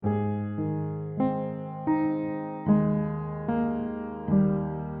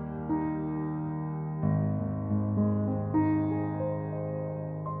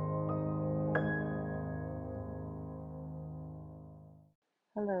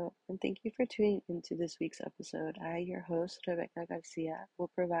Hello, and thank you for tuning into this week's episode. I, your host, Rebecca Garcia,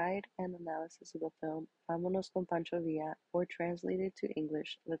 will provide an analysis of the film Vámonos con Pancho Villa, or translated to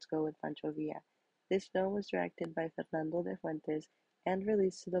English, Let's Go with Pancho Villa. This film was directed by Fernando de Fuentes and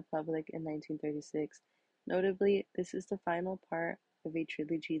released to the public in 1936. Notably, this is the final part of a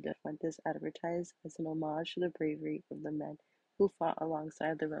trilogy de Fuentes advertised as an homage to the bravery of the men who fought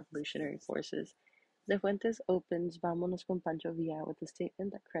alongside the revolutionary forces. De Fuentes opens Vámonos con Pancho Villa with a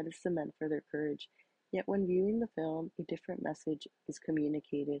statement that credits the men for their courage, yet when viewing the film, a different message is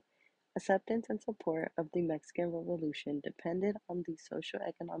communicated. Acceptance and support of the Mexican Revolution depended on the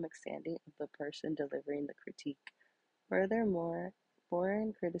socio-economic standing of the person delivering the critique. Furthermore,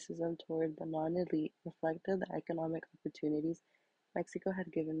 foreign criticism toward the non-elite reflected the economic opportunities Mexico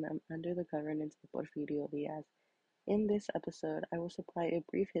had given them under the governance of Porfirio Diaz. In this episode, I will supply a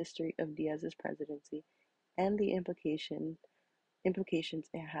brief history of Diaz's presidency and the implications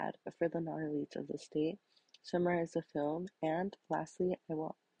it had for the non-elites of the state, summarize the film, and lastly, I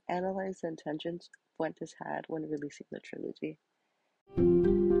will analyze the intentions Fuentes had when releasing the trilogy.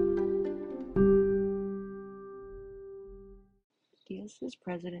 Diaz's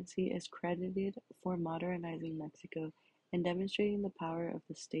presidency is credited for modernizing Mexico and demonstrating the power of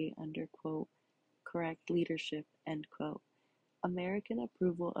the state under, quote, correct leadership, end quote. American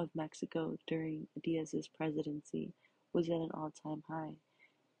approval of Mexico during Diaz's presidency was at an all-time high.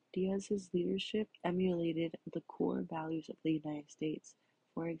 Diaz's leadership emulated the core values of the United States.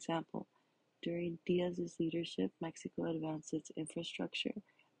 For example, during Diaz's leadership, Mexico advanced its infrastructure,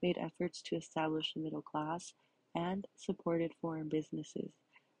 made efforts to establish a middle class, and supported foreign businesses.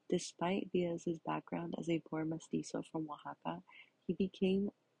 Despite Diaz's background as a poor mestizo from Oaxaca, he became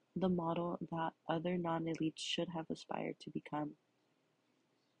the model that other non-elites should have aspired to become.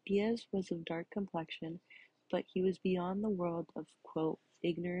 Diaz was of dark complexion, but he was beyond the world of, quote,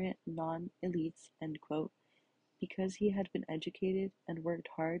 ignorant non-elites, end quote, because he had been educated and worked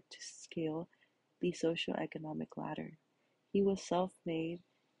hard to scale the socio-economic ladder. He was self-made,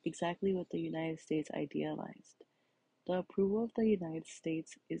 exactly what the United States idealized. The approval of the United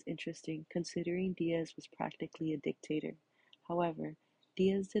States is interesting considering Diaz was practically a dictator. However,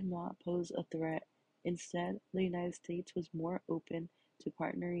 Diaz did not pose a threat. Instead, the United States was more open to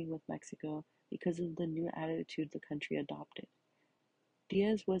partnering with Mexico because of the new attitude the country adopted.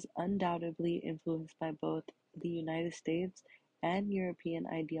 Diaz was undoubtedly influenced by both the United States and European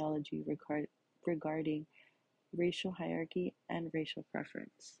ideology regarding racial hierarchy and racial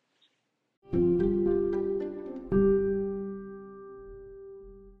preference.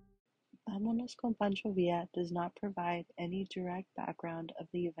 Vámonos con Pancho Villa does not provide any direct background of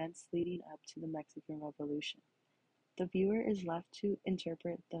the events leading up to the Mexican Revolution. The viewer is left to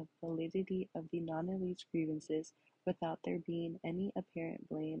interpret the validity of the non-elite's grievances without there being any apparent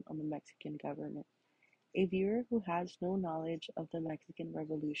blame on the Mexican government. A viewer who has no knowledge of the Mexican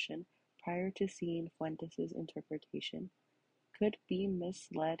Revolution prior to seeing Fuentes' interpretation could be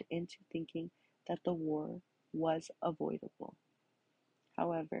misled into thinking that the war was avoidable.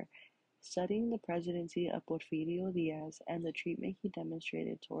 However, studying the presidency of Porfirio Diaz and the treatment he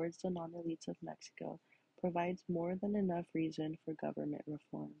demonstrated towards the non-elites of Mexico provides more than enough reason for government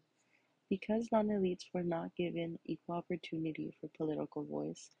reform. Because non-elites were not given equal opportunity for political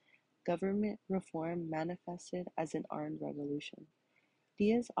voice, government reform manifested as an armed revolution.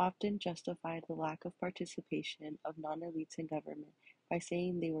 Diaz often justified the lack of participation of non-elites in government by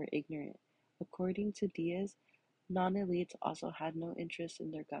saying they were ignorant. According to Diaz, non-elites also had no interest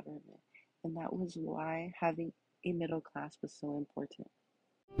in their government, and that was why having a middle class was so important.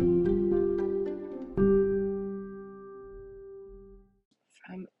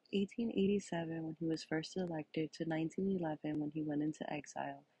 From 1887, when he was first elected, to 1911, when he went into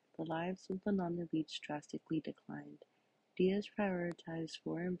exile, the lives of the non-elites drastically declined. Diaz prioritized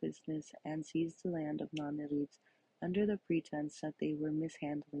foreign business and seized the land of non-elites under the pretense that they were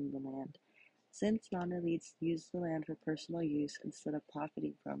mishandling the land. Since non-elites used the land for personal use instead of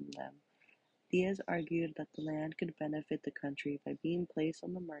profiting from them, Diaz argued that the land could benefit the country by being placed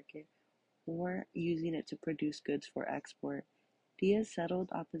on the market or using it to produce goods for export. Diaz settled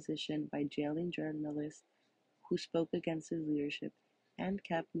opposition by jailing journalists who spoke against his leadership and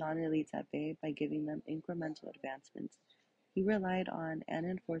kept non-elites at bay by giving them incremental advancements. He relied on and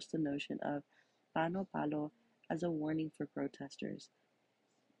enforced the notion of "pano palo" as a warning for protesters.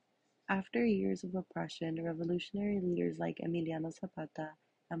 After years of oppression, revolutionary leaders like Emiliano Zapata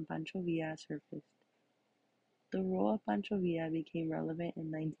and Pancho Villa surfaced. The role of Pancho Villa became relevant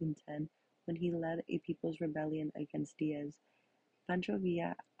in 1910 when he led a people's rebellion against Diaz. Pancho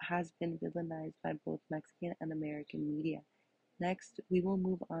Villa has been villainized by both Mexican and American media. Next, we will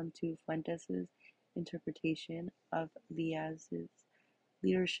move on to Fuentes' interpretation of Diaz's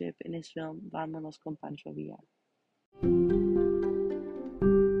leadership in his film Vámonos con Pancho Villa.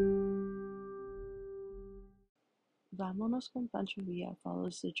 Vámonos con Pancho Villa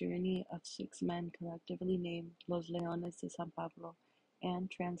follows the journey of six men collectively named Los Leones de San Pablo and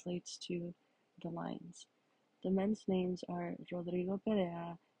translates to the Lions. The men's names are Rodrigo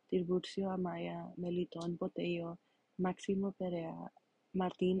Perea, Tiburcio Amaya, Melitón Botello, Máximo Perea,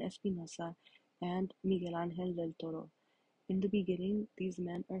 Martín Espinosa, and Miguel Ángel del Toro. In the beginning, these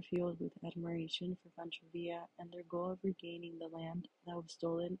men are filled with admiration for Pancho Villa and their goal of regaining the land that was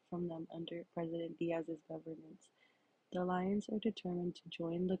stolen from them under President Diaz's governance. The Lions are determined to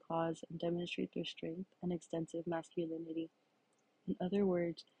join the cause and demonstrate their strength and extensive masculinity. In other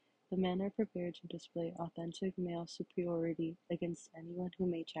words, the men are prepared to display authentic male superiority against anyone who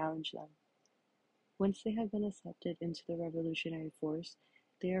may challenge them. Once they have been accepted into the revolutionary force,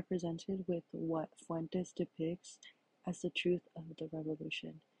 they are presented with what Fuentes depicts as the truth of the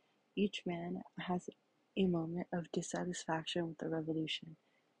revolution. Each man has a moment of dissatisfaction with the revolution,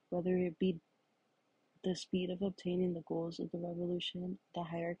 whether it be the speed of obtaining the goals of the revolution, the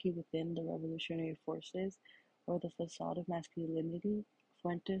hierarchy within the revolutionary forces, or the facade of masculinity.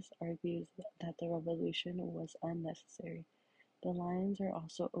 Fuentes argues that the revolution was unnecessary. The Lions are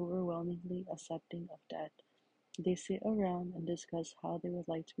also overwhelmingly accepting of death. They sit around and discuss how they would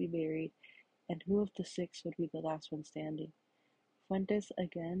like to be buried and who of the six would be the last one standing. Fuentes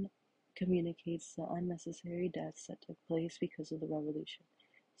again communicates the unnecessary deaths that took place because of the revolution.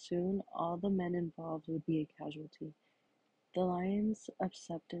 Soon, all the men involved would be a casualty. The Lions'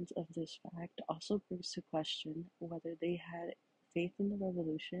 acceptance of this fact also brings to question whether they had faith in the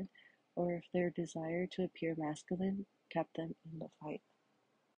revolution or if their desire to appear masculine kept them in the fight.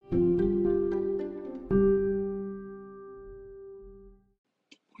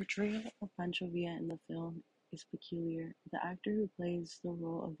 The portrayal of Pancho Villa in the film is peculiar. The actor who plays the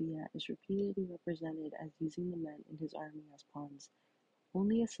role of Villa is repeatedly represented as using the men in his army as pawns.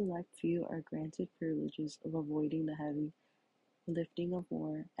 Only a select few are granted privileges of avoiding the heavy lifting of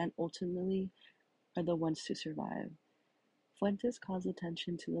war, and ultimately are the ones to survive. Fuentes calls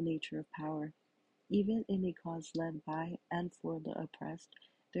attention to the nature of power. Even in a cause led by and for the oppressed,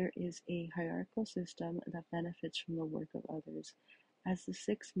 there is a hierarchical system that benefits from the work of others. As the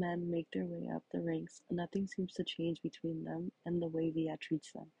six men make their way up the ranks, nothing seems to change between them and the way Villa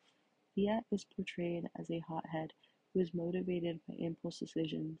treats them. Villa is portrayed as a hothead who is motivated by impulse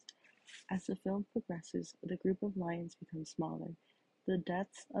decisions. As the film progresses, the group of lions becomes smaller. The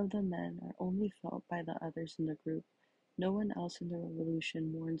deaths of the men are only felt by the others in the group. No one else in the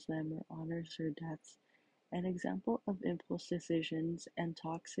revolution mourns them or honors their deaths. An example of impulse decisions and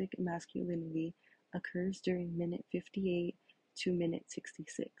toxic masculinity occurs during minute 58 to minute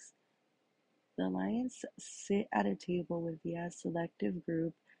 66. The lions sit at a table with Villa's selective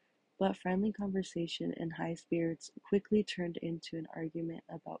group, but friendly conversation and high spirits quickly turned into an argument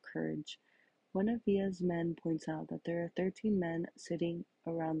about courage. One of Villa's men points out that there are 13 men sitting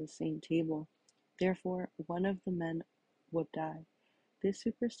around the same table. Therefore, one of the men would die. This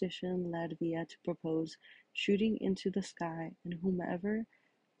superstition led Villa to propose shooting into the sky, and whomever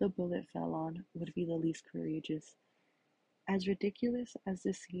the bullet fell on would be the least courageous. As ridiculous as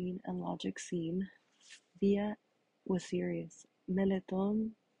this scene and logic seem, Villa was serious.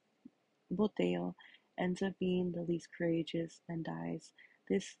 Melitón Botello ends up being the least courageous and dies.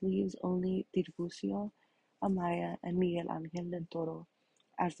 This leaves only Tiburcio Amaya and Miguel Ángel del Toro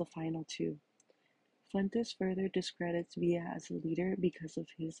as the final two. Fuentes further discredits Villa as a leader because of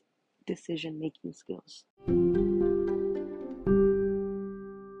his decision-making skills.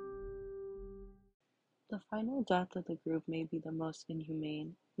 The final death of the group may be the most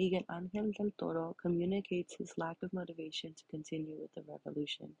inhumane. Miguel Ángel del Toro communicates his lack of motivation to continue with the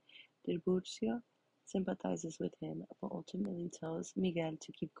revolution. Tiburcio sympathizes with him, but ultimately tells Miguel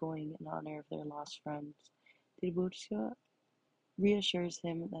to keep going in honor of their lost friends. Tiburcio reassures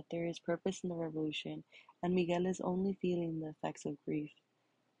him that there is purpose in the revolution, and Miguel is only feeling the effects of grief.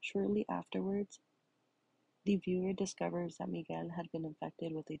 Shortly afterwards, the viewer discovers that Miguel had been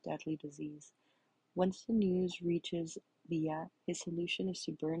infected with a deadly disease. Once the news reaches Villa, his solution is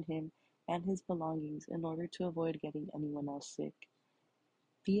to burn him and his belongings in order to avoid getting anyone else sick.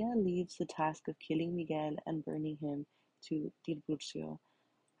 Villa leaves the task of killing Miguel and burning him to Tiburcio.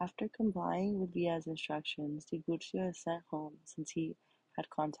 After complying with Villa's instructions, Tiburcio is sent home since he had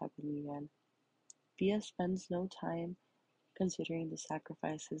contact with Miguel. Villa spends no time considering the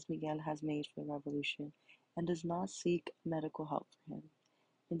sacrifices Miguel has made for the revolution and does not seek medical help for him.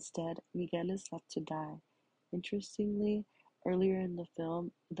 Instead, Miguel is left to die. Interestingly, Earlier in the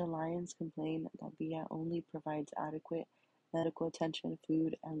film, the lions complain that Villa only provides adequate medical attention,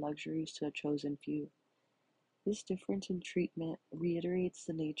 food, and luxuries to a chosen few. This difference in treatment reiterates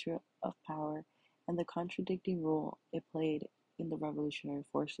the nature of power and the contradicting role it played in the revolutionary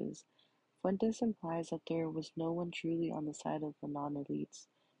forces. Fuentes implies that there was no one truly on the side of the non-elites.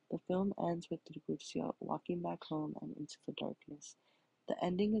 The film ends with Tiburcio walking back home and into the darkness. The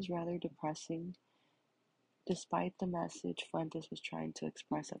ending is rather depressing, despite the message Fuentes was trying to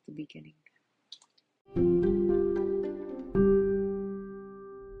express at the beginning.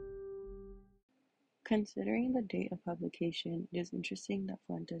 Considering the date of publication, it is interesting that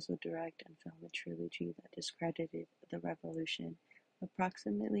Fuentes would direct and film a trilogy that discredited the revolution.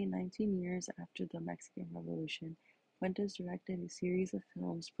 Approximately 19 years after the Mexican Revolution, Fuentes directed a series of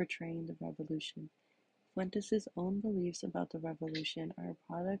films portraying the revolution. Fuentes' own beliefs about the revolution are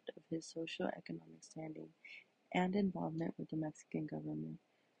a product of his socio-economic standing and involvement with the Mexican government.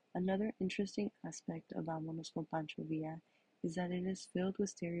 Another interesting aspect of Vámonos con Pancho Villa is that it is filled with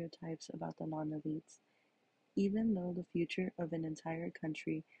stereotypes about the non-elites. Even though the future of an entire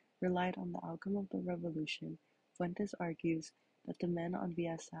country relied on the outcome of the revolution, Fuentes argues that the men on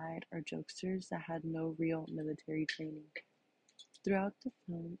Villa's side are jokesters that had no real military training. Throughout the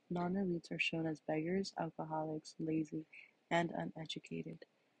film, non-elites are shown as beggars, alcoholics, lazy, and uneducated.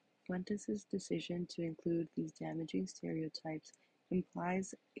 Fuentes' decision to include these damaging stereotypes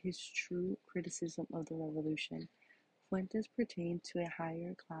implies his true criticism of the revolution. Fuentes pertained to a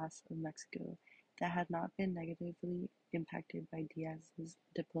higher class of Mexico that had not been negatively impacted by Diaz's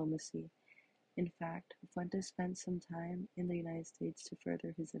diplomacy. In fact, Fuentes spent some time in the United States to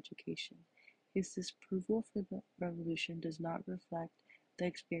further his education. His disapproval for the revolution does not reflect the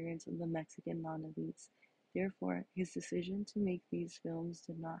experience of the Mexican non-elites. Therefore, his decision to make these films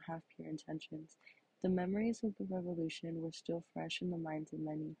did not have pure intentions. The memories of the revolution were still fresh in the minds of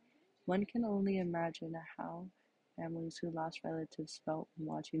many. One can only imagine how families who lost relatives felt when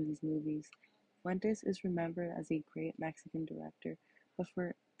watching these movies. Fuentes is remembered as a great Mexican director, but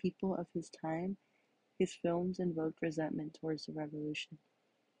for people of his time, his films invoked resentment towards the revolution.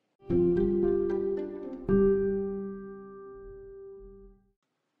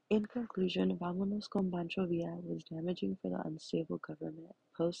 In conclusion, Vámonos con Pancho Villa was damaging for the unstable government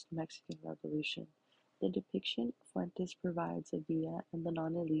post-Mexican Revolution. The depiction Fuentes provides of Villa and the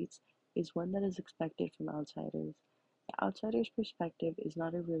non-elites is one that is expected from outsiders. The outsider's perspective is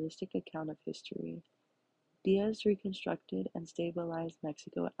not a realistic account of history. Diaz reconstructed and stabilized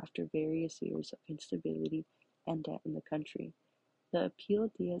Mexico after various years of instability and debt in the country. The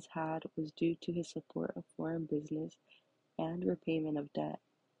appeal Diaz had was due to his support of foreign business and repayment of debt.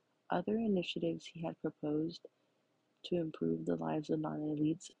 Other initiatives he had proposed to improve the lives of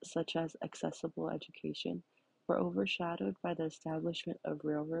non-elites, such as accessible education, were overshadowed by the establishment of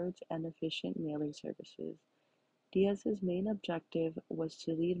railroads and efficient mailing services. Diaz's main objective was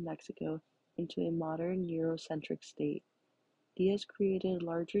to lead Mexico into a modern Eurocentric state. Diaz created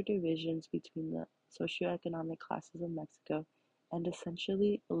larger divisions between the socioeconomic classes of Mexico and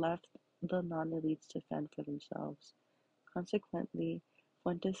essentially left the non-elites to fend for themselves. Consequently,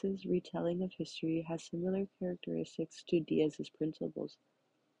 Fuentes' retelling of history has similar characteristics to Diaz's principles.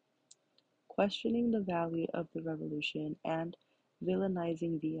 Questioning the value of the revolution and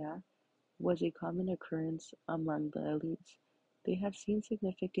villainizing Villa was a common occurrence among the elites. They had seen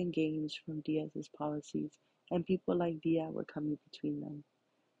significant gains from Diaz's policies, and people like Villa were coming between them.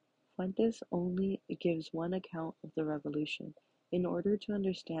 Fuentes only gives one account of the revolution. In order to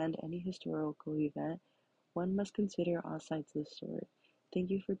understand any historical event, one must consider all sides of the story. Thank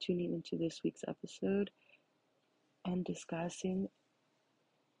you for tuning into this week's episode and discussing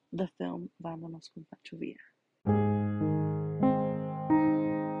the film Vámonos con Pancho Villa.